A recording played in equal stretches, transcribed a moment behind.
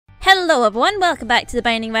Hello everyone, welcome back to the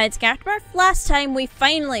Binding of Afterbirth. Last time we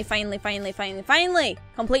finally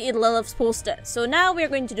completed Lilith's post-it. So now we're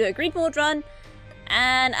going to do a greed mode run.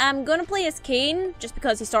 And I'm going to play as Cain, just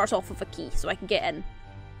because he starts off with a key, so I can get in.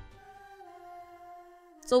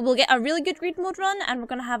 So we'll get a really good greed mode run, and we're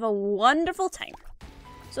going to have a wonderful time.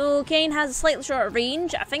 So Cain has a slightly shorter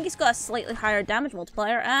range, I think he's got a slightly higher damage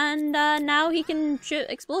multiplier, and now he can shoot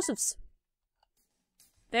explosives.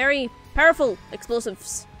 Very powerful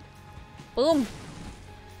explosives. Boom.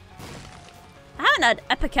 I haven't had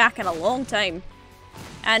Ippeac in a long time.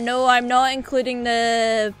 And no, I'm not including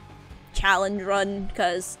the challenge run,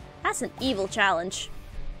 because that's an evil challenge.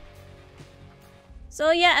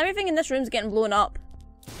 So yeah, everything in this room's getting blown up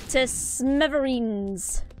to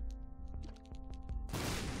smithereens.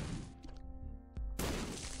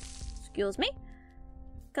 Excuse me.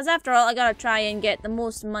 Because after all, I gotta try and get the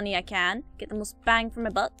most money I can. Get the most bang for my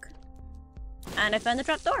buck. And I found the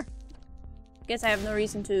trapdoor. Guess I have no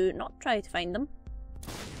reason to not try to find them.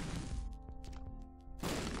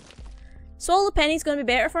 Swallow the penny's gonna be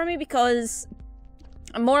better for me because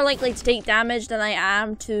I'm more likely to take damage than I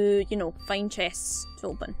am to, you know, find chests to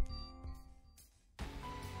open.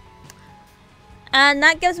 And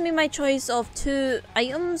that gives me my choice of 2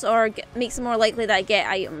 items, or makes it more likely that I get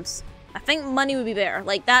items. I think money would be better.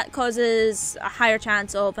 Like, that causes a higher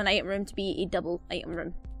chance of an item room to be a double item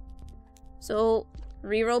room. So,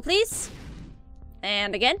 reroll please.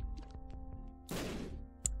 And again.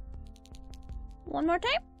 One more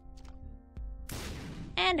time.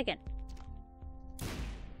 And again.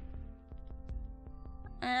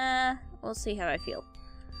 We'll see how I feel.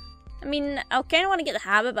 I mean, I kind of want to get the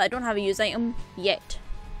habit, but I don't have a use item yet.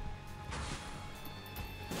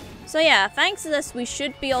 So yeah, thanks to this, we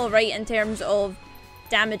should be alright in terms of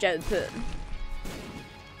damage output.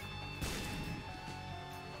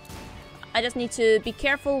 I just need to be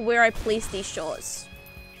careful where I place these shots.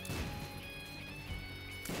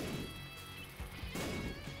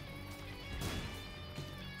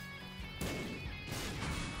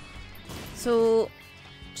 So,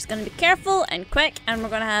 just gonna be careful and quick, and we're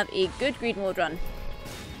gonna have a good greed mode run.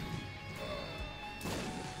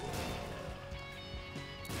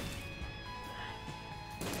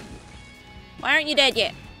 Why aren't you dead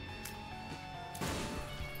yet?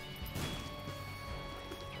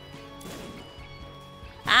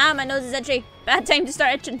 Ah, my nose is itchy. Bad time to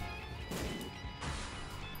start itching.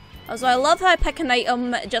 Also, I love how I pick an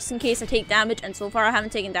item just in case I take damage, and so far I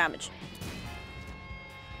haven't taken damage.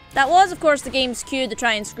 That was, of course, the game's cue to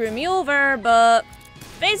try and screw me over, but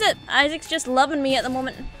face it, Isaac's just loving me at the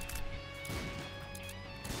moment.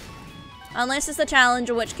 Unless it's a challenge,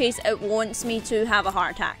 in which case it wants me to have a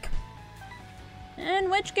heart attack. In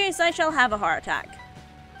which case I shall have a heart attack.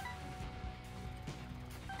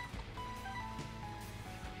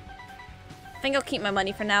 I think I'll keep my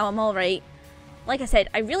money for now, I'm alright. Like I said,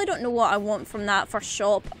 I really don't know what I want from that first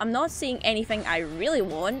shop. I'm not seeing anything I really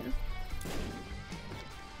want.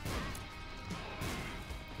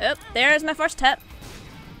 Oh, there's my first hit.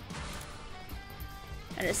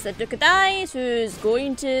 And it's the Duke of Dice who's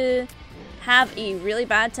going to have a really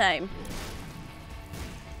bad time.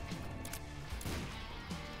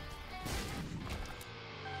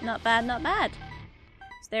 Not bad, not bad.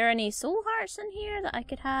 Is there any soul hearts in here that I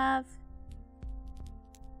could have?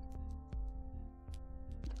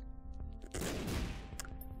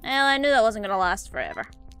 Well, I knew that wasn't gonna last forever.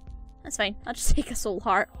 That's fine, I'll just take a soul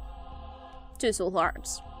heart. 2 soul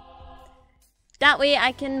hearts. That way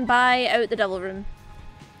I can buy out the double room.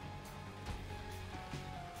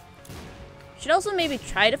 Should also maybe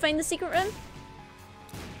try to find the secret room.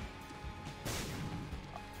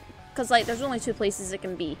 Because, like, there's only 2 places it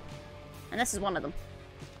can be. And this is one of them.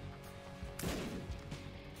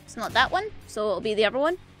 It's not that one, so it'll be the other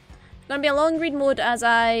one. It's gonna be a long greed mode as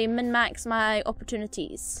I min-max my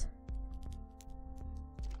opportunities.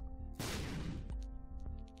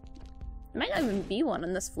 There might not even be one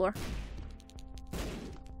on this floor.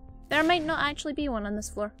 There might not actually be one on this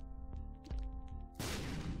floor.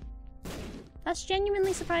 That's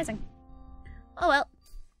genuinely surprising. Oh well.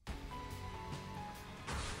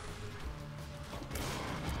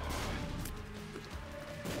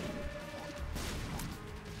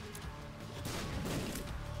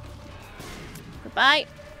 Goodbye.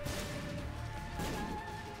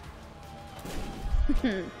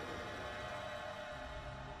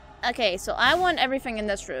 Okay, so I want everything in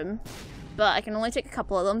this room, but I can only take a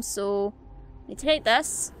couple of them, so I need to take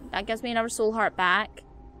this. That gives me another soul heart back.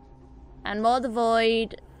 And Maw the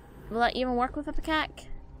Void, will that even work with Ippeac?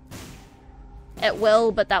 It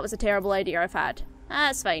will, but that was a terrible idea I've had.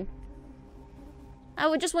 That's fine. I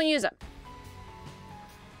would just want to use it.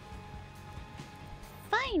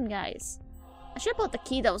 fine, guys. I should have bought the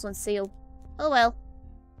key that was on sale. Oh well.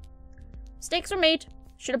 Mistakes were made.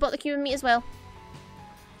 Should have bought the key with me as well.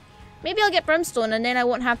 Maybe I'll get brimstone and then I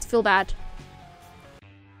won't have to feel bad.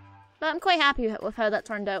 But I'm quite happy with how that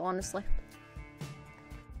turned out, honestly.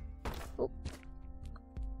 Oh.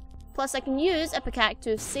 Plus I can use Ippeac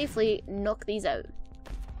to safely knock these out.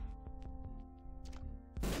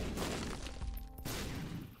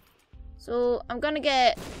 So I'm gonna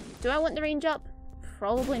get... Do I want the range up?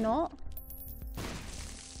 Probably not.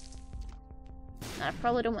 I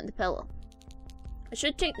probably don't want the pillow. I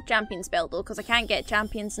should take the champion spell though, because I can't get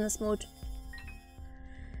champions in this mode.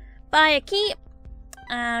 Buy a key.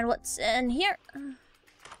 And what's in here?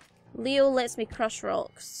 Leo lets me crush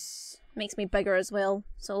rocks. Makes me bigger as well,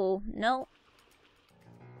 so no.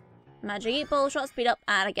 Magic 8 ball, shot speed up,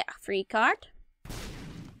 and I get a free card.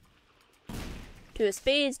 2 of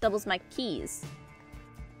spades doubles my keys.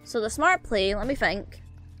 So the smart play, let me think.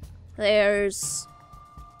 There's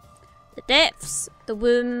the depths, the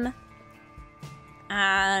womb,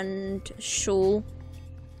 and shoal.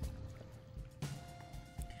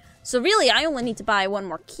 So really, I only need to buy one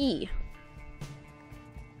more key.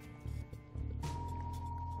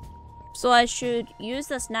 So I should use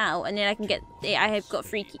this now, and then I can get... I have got a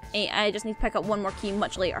free key. I just need to pick up one more key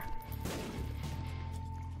much later.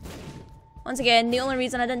 Once again, the only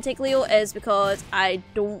reason I didn't take Leo is because I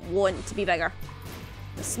don't want to be bigger.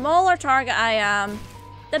 The smaller target I am,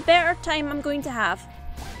 the better time I'm going to have.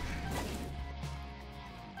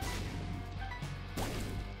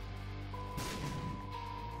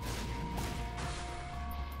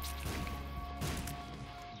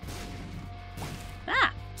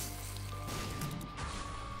 Ah!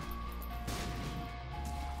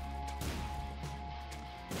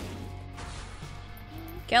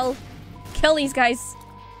 Kill these guys.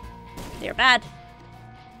 They're bad.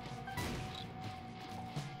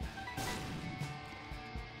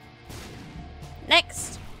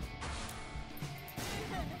 Next.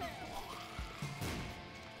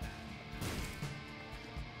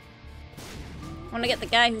 I want to get the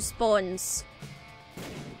guy who spawns.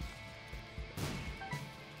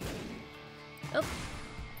 Oh.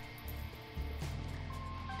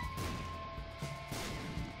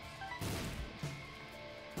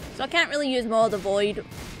 So I can't really use Maw of the Void,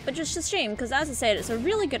 which is a shame, because as I said, it's a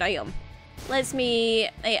really good item. Lets me,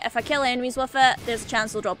 if I kill enemies with it, there's a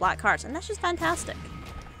chance they'll drop black hearts, and that's just fantastic.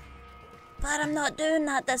 But I'm not doing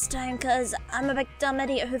that this time, because I'm a big dumb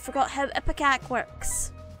idiot who forgot how Ippeac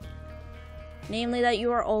works. Namely that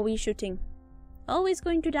you are always shooting. Always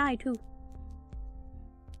going to die, too.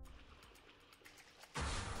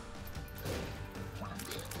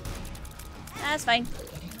 That's fine.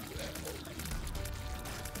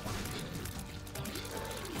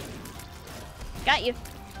 Got you.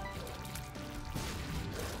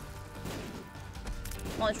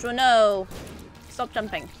 Monstro, no. Stop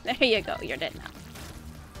jumping. There you go. You're dead now.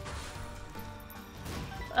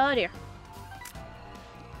 Oh dear.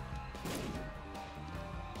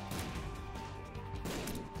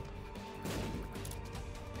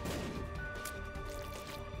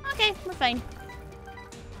 Okay, we're fine.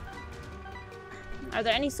 Are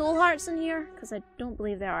there any soul hearts in here? Because I don't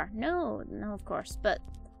believe there are. No, no, of course, but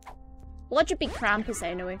what should be Krampus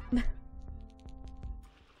anyway?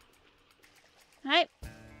 Alright,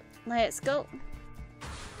 let's go.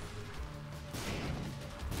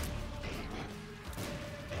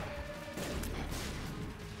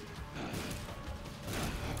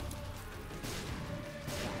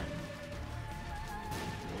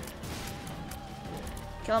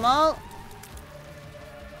 Kill them all.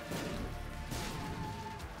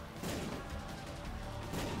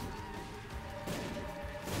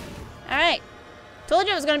 Alright. Told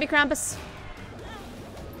you it was gonna be Krampus.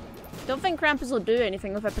 Don't think Krampus will do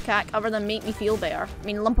anything with Ippeac other than make me feel better. I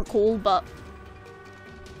mean, lump of coal, but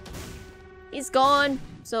he's gone,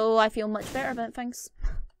 so I feel much better about things.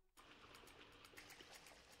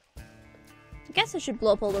 I guess I should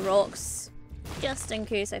blow up all the rocks, just in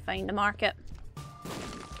case I find a market.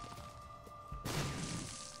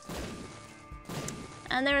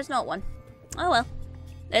 And there is not one. Oh well.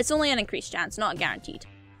 It's only an increased chance, not guaranteed.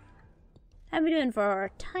 How are we doing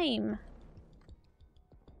for time?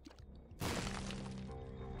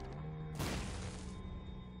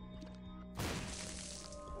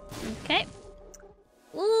 Okay.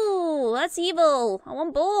 Ooh, that's evil. I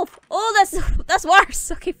want both. Oh, that's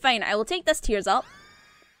worse. Okay, fine. I will take this tears up.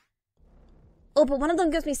 Oh, but one of them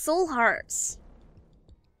gives me soul hearts.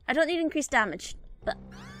 I don't need increased damage, but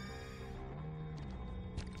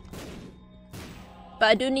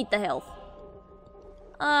I do need the health.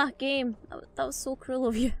 Ah, game. That was so cruel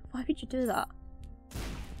of you. Why would you do that?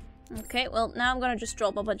 Okay, well, now I'm gonna just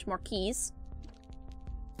drop a bunch more keys.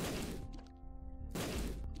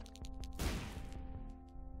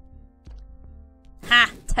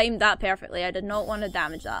 Ha! Timed that perfectly. I did not want to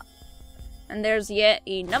damage that. And there's yet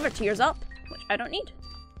another tears up, which I don't need.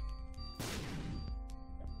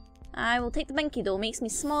 I will take the binky though. Makes me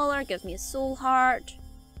smaller, gives me a soul heart.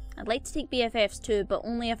 I'd like to take BFFs too, but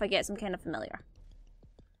only if I get some kind of familiar.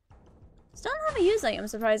 Still don't have a use item,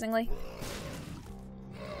 surprisingly.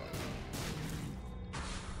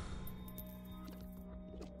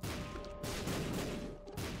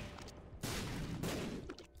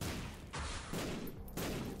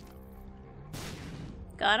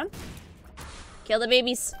 Got him. Kill the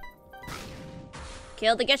babies.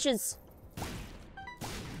 Kill the gishes.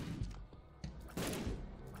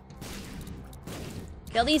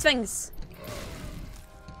 Kill these things.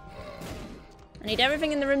 I need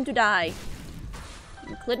everything in the room to die.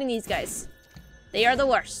 Including these guys. They are the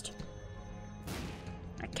worst.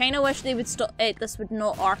 I kinda wish they would stop it. This would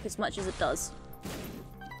not arc as much as it does.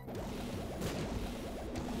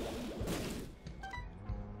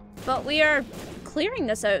 But we are clearing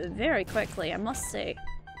this out very quickly, I must say.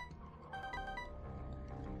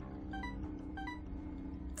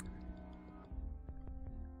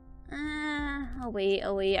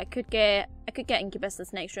 Oh wait, I could get Incubus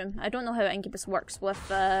this next room. I don't know how Incubus works with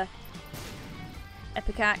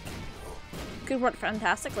Ippeac. Could work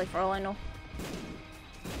fantastically for all I know.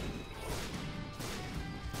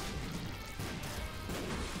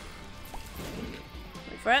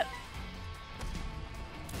 Wait for it.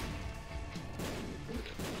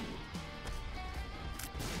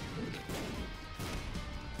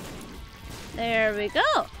 There we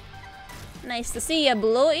go. Nice to see you,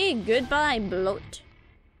 bloaty. Goodbye, bloat.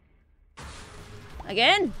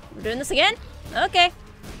 Again? We're doing this again? Okay.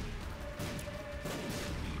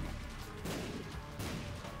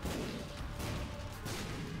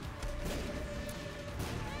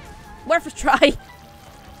 Worth a try.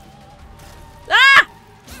 Ah!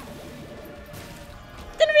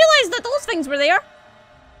 Didn't realize that those things were there.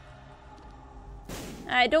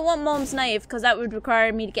 I don't want Mom's knife, because that would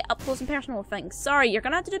require me to get up close and personal with things. Sorry, you're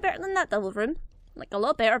gonna have to do better than that, Devil Room. Like, a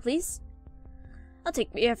lot better, please. I'll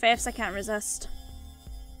take BFFs, I can't resist.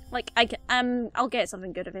 Like, I'll get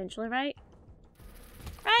something good eventually, right?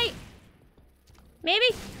 Right? Maybe?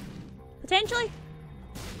 Potentially?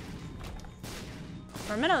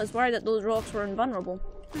 For a minute I was worried that those rocks were invulnerable.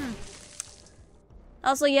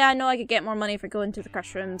 Also, yeah, I know I could get more money for going to the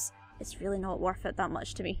crush rooms. It's really not worth it that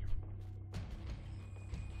much to me.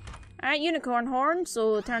 Alright, unicorn horn,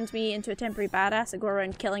 so it turns me into a temporary badass. I go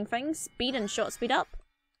around killing things. Speed and shot speed up.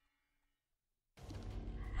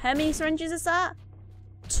 How many syringes is that?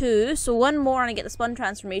 2, so 1 more and I get the spun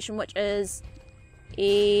transformation, which is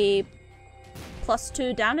a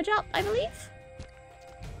 +2 damage up, I believe?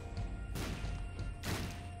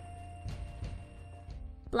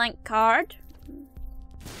 Blank card.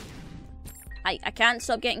 I can't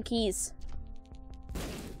stop getting keys.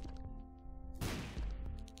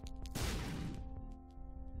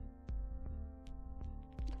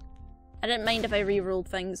 I didn't mind if I re-rolled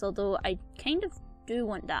things, although I kind of do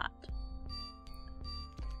want that.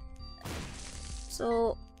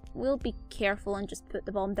 So, we'll be careful and just put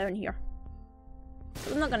the bomb down here.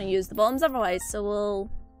 I'm not going to use the bombs otherwise, so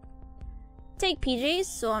we'll take PJs,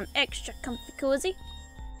 so I'm extra comfy cozy.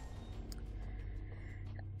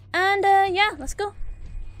 And, yeah, let's go.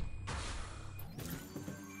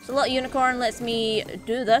 So, Little Unicorn lets me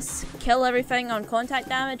do this. Kill everything on contact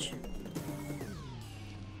damage.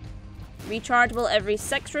 Rechargeable every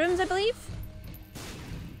 6 rooms, I believe.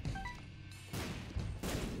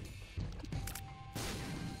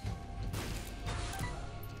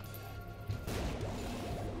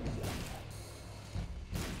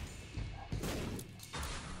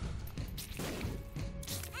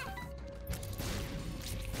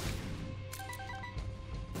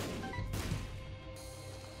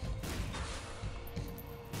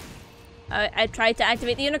 I tried to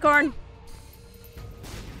activate the unicorn.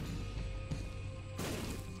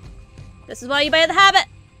 This is why you buy the habit.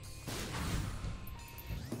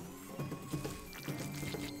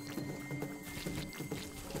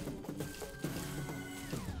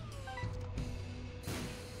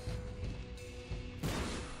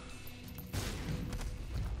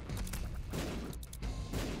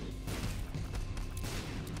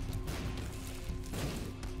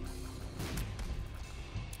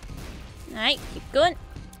 Alright, keep going.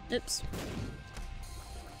 Oops.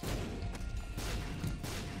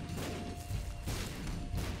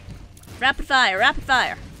 Rapid fire, rapid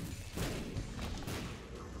fire.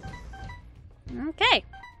 Okay.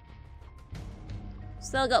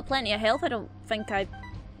 Still got plenty of health. I don't think I...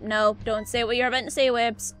 No, don't say what you're about to say,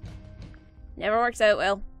 Webs. Never works out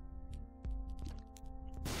well.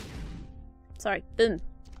 Sorry. Boom.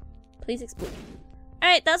 Please explode.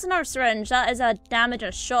 Alright, that's another syringe. That is a damage and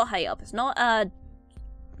a shot height up. It's not a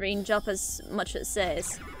range up as much as it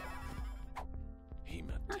says.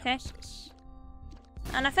 Okay.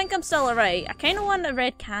 And I think I'm still alright. I kind of want a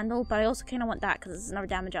red candle, but I also kind of want that because it's another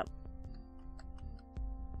damage up.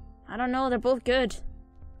 I don't know, they're both good.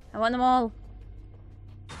 I want them all.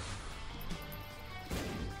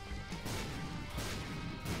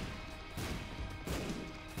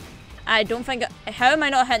 I don't think... How am I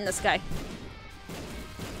not hitting this guy?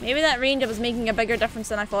 Maybe that range was making a bigger difference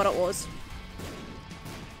than I thought it was.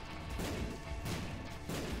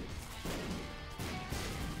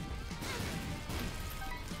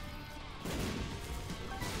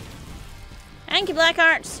 Thank you, Black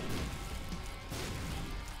Hearts.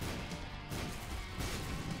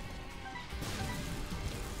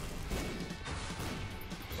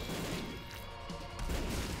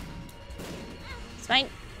 It's fine.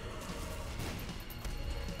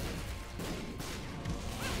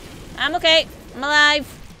 I'm okay. I'm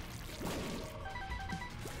alive.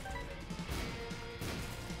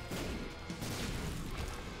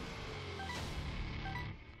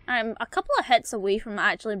 I'm a couple of hits away from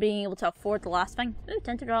actually being able to afford the last thing. Ooh,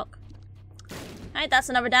 Tinted Rock. Alright, that's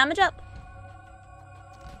another damage up.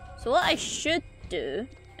 So what I should do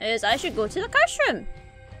is I should go to the curse room.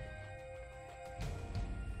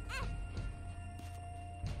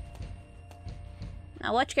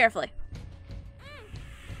 Now watch carefully.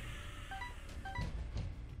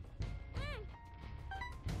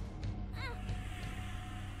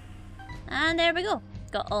 And there we go.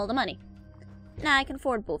 Got all the money. Now I can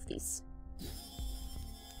afford both these.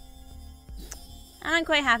 And I'm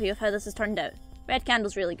quite happy with how this has turned out. Red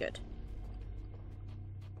candle's really good.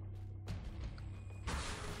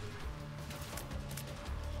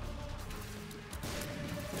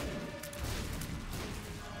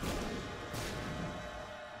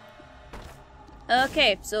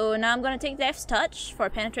 Okay, so now I'm going to take Death's Touch for a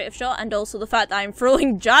penetrative shot, and also the fact that I'm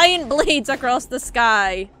throwing giant blades across the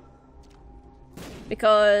sky.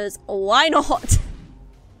 Because why not?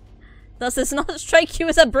 Does this not strike you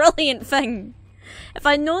as a brilliant thing? If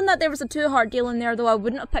I'd known that there was a 2-heart deal in there, though, I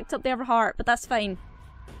wouldn't have picked up the other heart, but that's fine.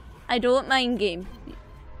 I don't mind, game.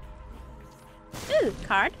 Ooh,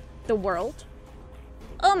 card. The world.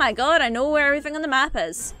 Oh my god, I know where everything on the map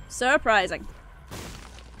is. Surprising.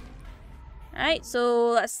 Alright,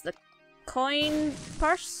 so that's the coin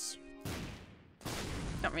purse.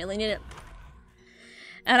 Don't really need it.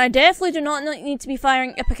 And I definitely do not need to be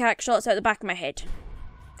firing Ippeac shots out the back of my head.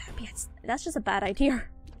 That's just a bad idea.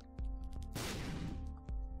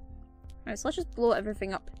 Alright, so let's just blow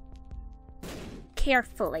everything up.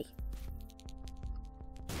 Carefully.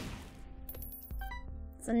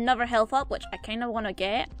 It's another health up, which I kind of want to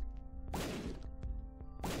get.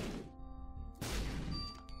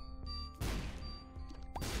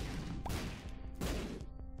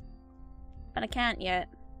 But I can't yet.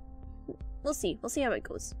 We'll see. We'll see how it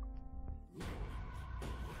goes.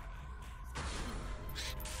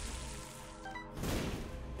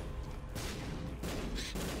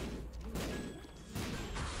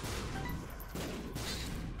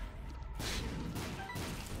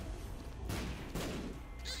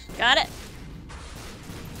 Got it.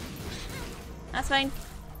 That's fine.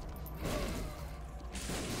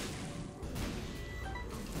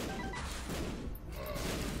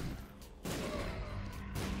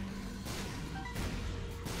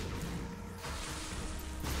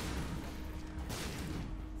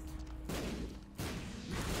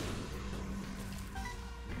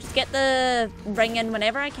 Just get the ring in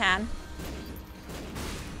whenever I can.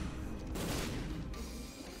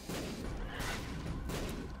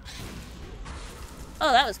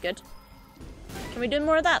 Oh, that was good. Can we do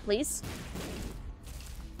more of that, please?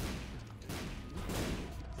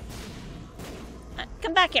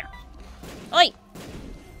 Come back here. Oi!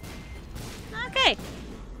 Okay.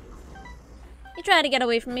 You tried to get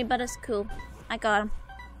away from me, but it's cool. I got him.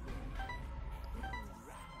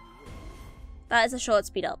 That is a short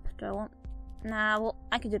speed up. Do I want... Nah, well,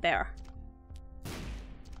 I could do better.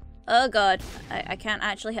 Oh god. I can't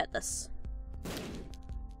actually hit this.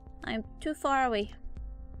 I'm too far away.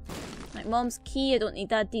 My mom's key, I don't need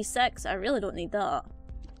that. D6, I really don't need that.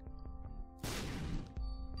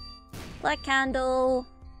 Black candle.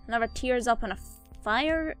 Another tears up on a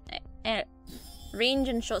fire. Range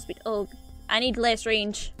and short speed. Oh, I need less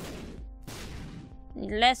range. I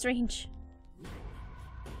need less range.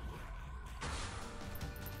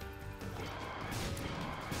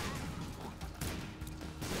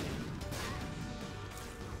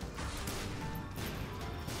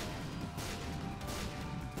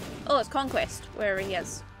 Oh, it's Conquest, wherever he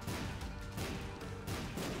is.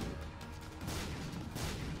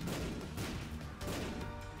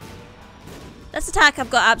 This attack I've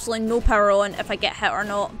got absolutely no power on if I get hit or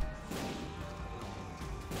not.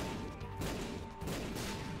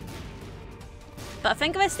 But I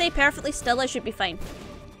think if I stay perfectly still, I should be fine.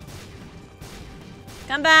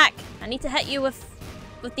 Come back! I need to hit you with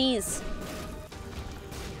these.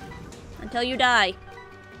 Until you die.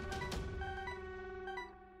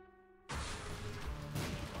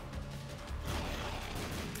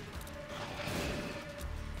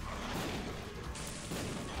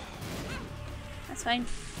 That's fine.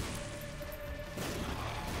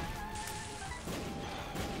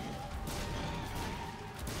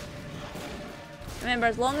 Remember,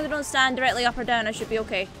 as long as they don't stand directly up or down, I should be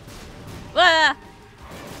okay. Ah!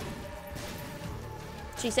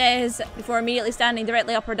 She says, before immediately standing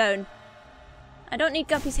directly up or down. I don't need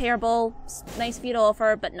Guppy's hairball. It's nice for you to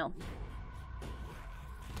offer, but no.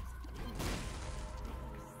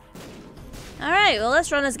 Alright, well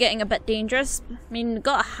this run is getting a bit dangerous. I mean,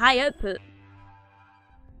 got a high output.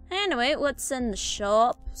 Anyway, what's in the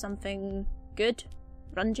shop? Something good?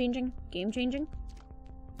 Run changing? Game changing?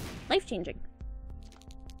 Life changing.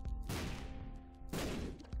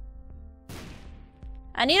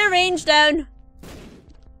 I need a range down!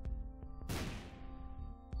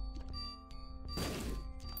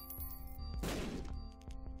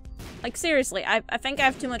 Like seriously, I think I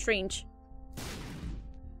have too much range.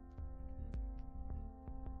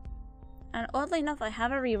 And oddly enough, I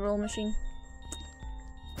have a reroll machine.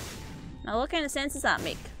 Now what kind of sense does that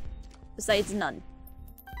make? Besides none.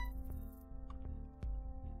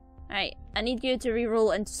 Alright, I need you to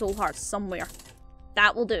reroll into soul hearts somewhere.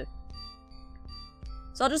 That will do.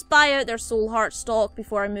 So I'll just buy out their soul heart stock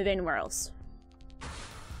before I move anywhere else.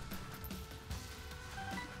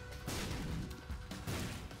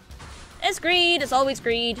 It's greed, it's always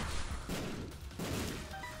greed.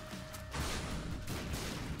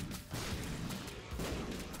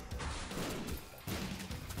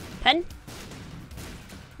 Pen?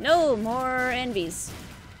 No, more envies.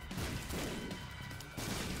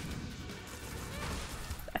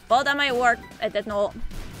 I thought that might work, it did not.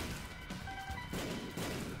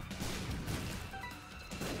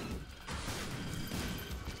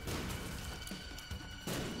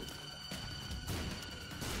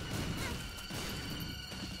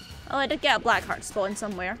 Oh, I did get a black heart spawn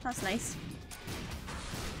somewhere. That's nice.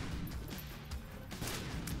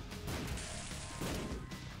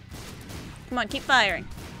 Come on, keep firing.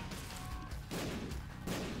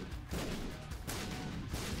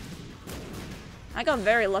 I got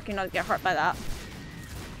very lucky not to get hurt by that.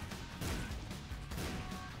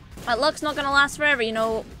 That luck's not gonna last forever, you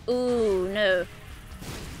know. Ooh, no.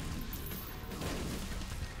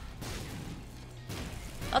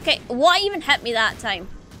 Okay, what even hit me that time?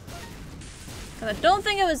 I don't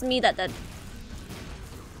think it was me that did.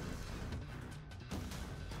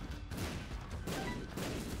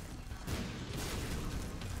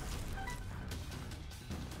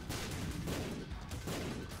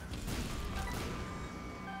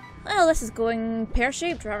 Well, this is going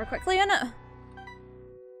pear-shaped rather quickly, isn't it? I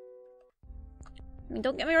mean,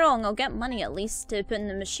 don't get me wrong, I'll get money at least to put in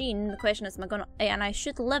the machine. The question is, am I gonna... And I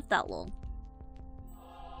should live that long.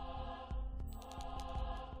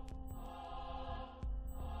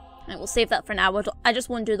 Right, we'll save that for now. I just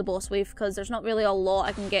won't do the boss wave because there's not really a lot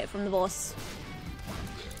I can get from the boss.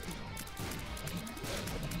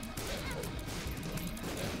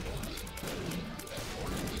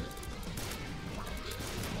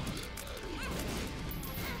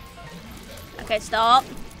 Okay, stop.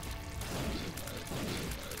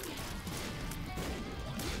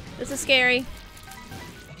 This is scary.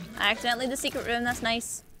 I accidentally did the secret room, that's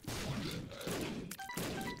nice.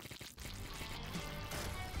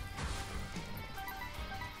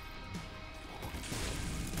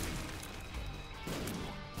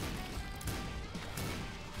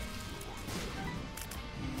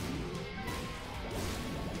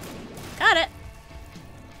 Got it.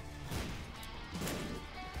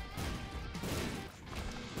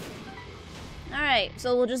 Alright,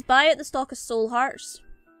 so we'll just buy out the stock of soul hearts.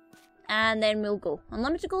 And then we'll go.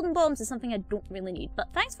 Unlimited golden bombs is something I don't really need.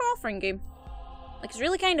 But thanks for offering, game. Like, it's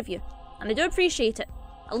really kind of you. And I do appreciate it.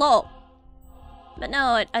 A lot. But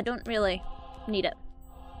no, I don't really need it.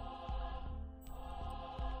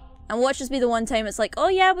 And watch this be the one time it's like, oh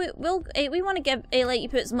yeah, we want to give let you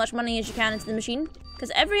put as much money as you can into the machine.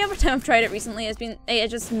 Because every other time I've tried it recently,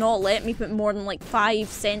 it's just not let me put more than like 5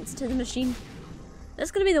 cents to the machine. This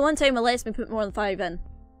is gonna be the one time it lets me put more than 5 in.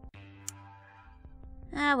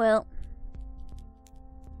 Ah well.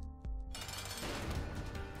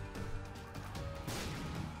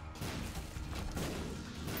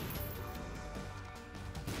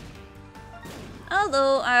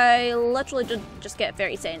 Although, I literally just get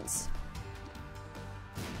 30 cents.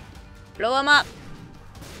 Blow him up!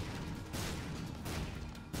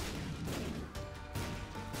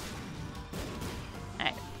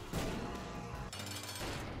 Alright.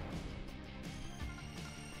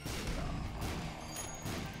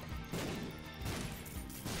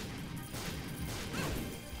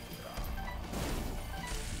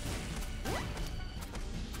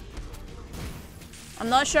 I'm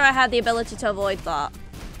not sure I had the ability to avoid that.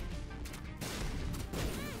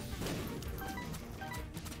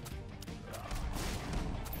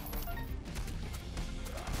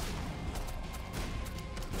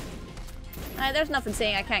 Alright, there's nothing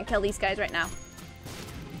saying I can't kill these guys right now.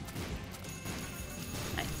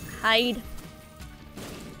 Right, hide.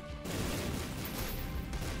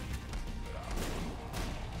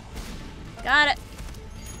 Got it.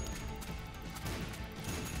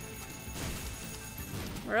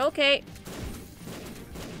 We're okay.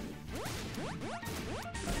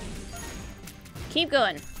 Keep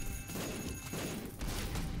going.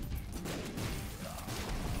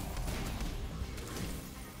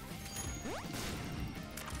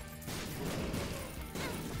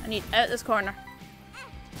 I need out this corner.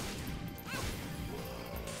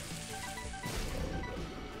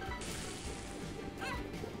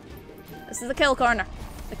 This is the kill corner.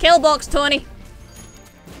 The kill box, Tony.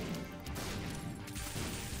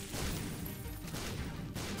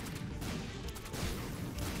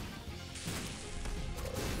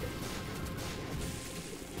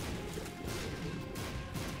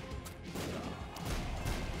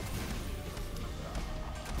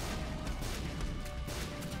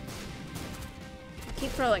 Keep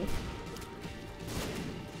throwing.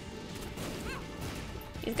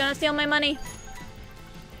 He's gonna steal my money.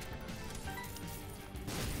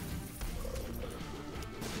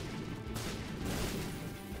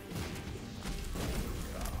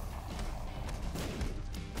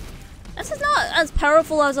 This is not as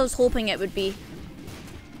powerful as I was hoping it would be.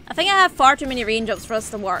 I think I have far too many range ups for us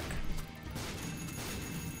to work.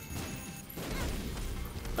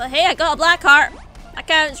 But hey, I got a black heart. That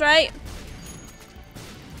counts, right?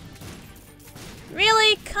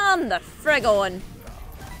 Really? Come the frig on.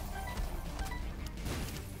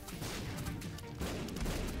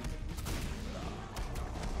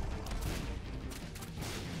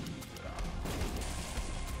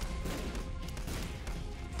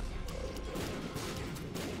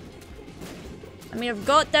 I mean, I've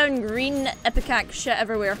got down green Ippeac shit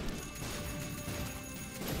everywhere.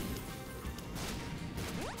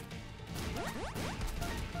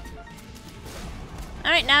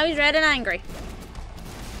 Alright, now he's red and angry.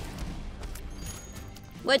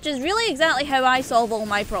 Which is really exactly how I solve all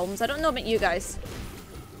my problems. I don't know about you guys.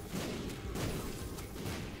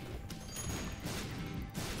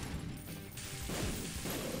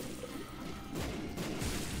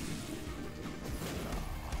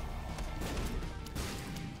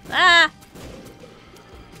 Ah!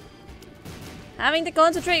 Having to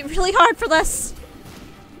concentrate really hard for this.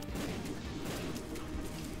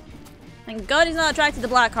 Thank God he's not attracted to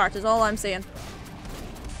Blackheart is all I'm saying.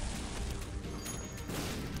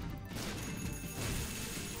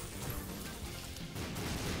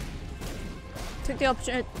 Took the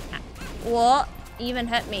opportunity. What even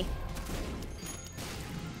hit me?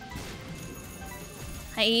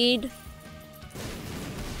 Hide.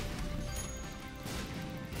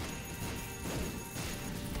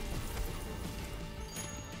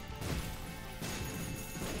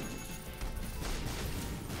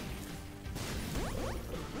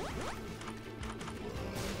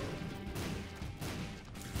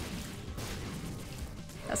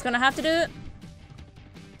 That's gonna have to do it.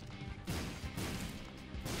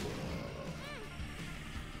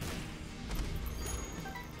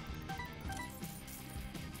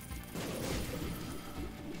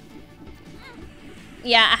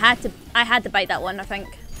 Yeah, I had to bite that one, I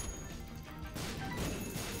think.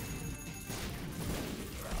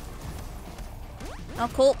 I'll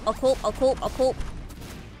cope, I'll cope, I'll cope, I'll cope.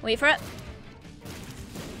 Wait for it.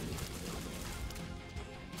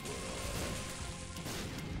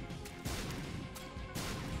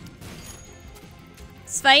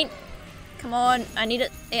 It's fine. Come on, I need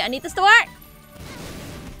it. I need this to work.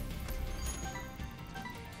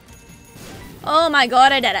 Oh my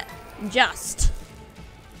god, I did it. Just.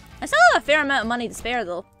 I still have a fair amount of money to spare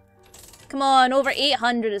though. Come on, over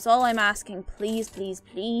 800 is all I'm asking. Please, please,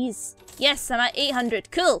 please. Yes, I'm at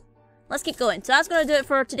 800. Cool. Let's keep going. So that's going to do it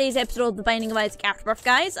for today's episode of The Binding of Isaac Afterbirth,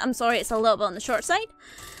 guys. I'm sorry it's a little bit on the short side.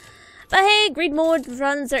 But hey, greed mode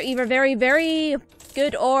runs are either very, very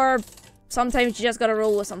good or sometimes you just gotta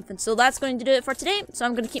roll with something. So that's going to do it for today. So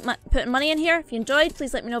I'm going to keep putting money in here. If you enjoyed,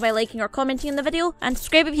 please let me know by liking or commenting on the video. And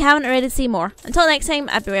subscribe if you haven't already to see more. Until next time,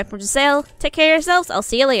 I've been WebmistressL. Take care of yourselves. I'll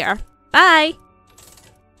see you later. Bye!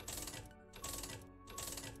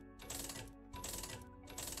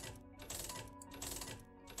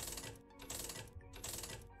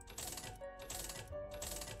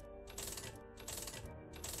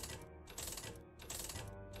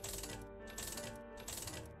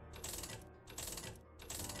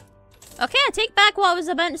 Okay, I take back what I was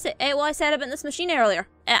about to say, what I said about this machine earlier.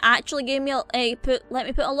 It actually gave me let me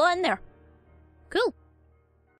put a lot in there.